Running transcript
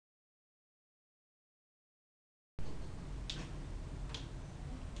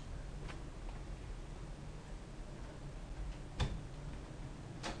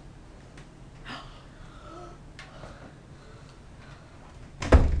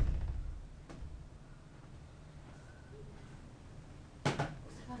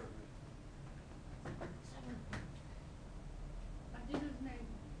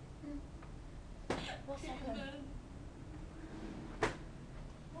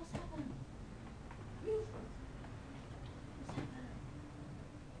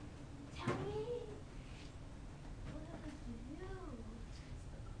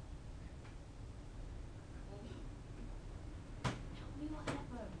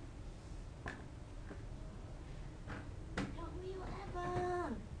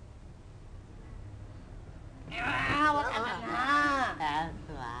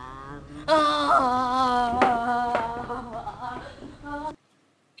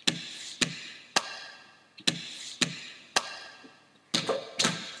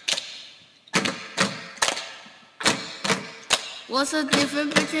What's the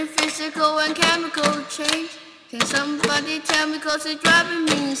difference between physical and chemical change? Can somebody tell me, cause it's driving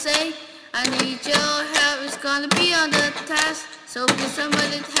me insane? I need your help, it's gonna be on the test. So please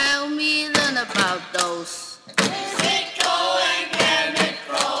somebody tell me, learn about those. Physical and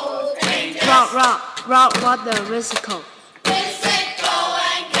chemical changes. What the physical? Physical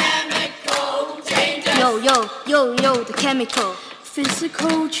and chemical changes. Yo, the chemical.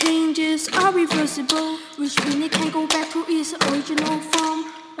 Physical changes are reversible, which means it can go back to its original form.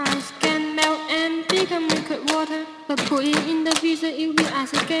 Ice can melt and become liquid water, but put it in the freezer, it will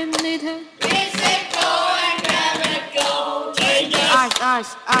ice again later. Physical and chemical changes.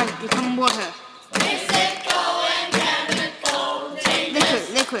 Ice become water. Physical and chemical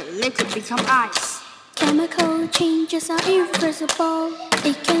changes. Liquid become ice. Chemical changes are irreversible.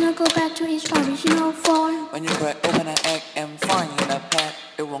 It cannot go back to its original form. When you crack open an egg and find in a pan,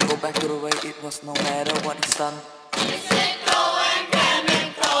 it won't go back to the way it was no matter what it's done. Physical and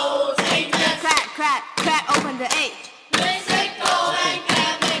chemical changes. Crack open the egg. Physical and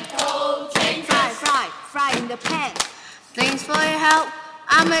chemical changes. Fry in the pan. Thanks for your help,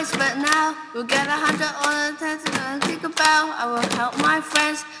 I'm expert now. We'll get 100 on the test and think about. I will help my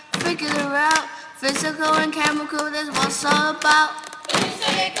friends figure it out. Physical and chemical, that's what it's all about.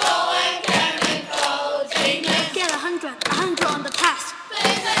 Physical and chemical changes. Get 100 on the test.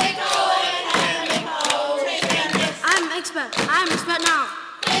 Physical and chemical changes. I'm expert now.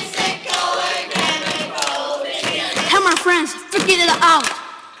 Physical and chemical changes. Tell my friends, figure it out.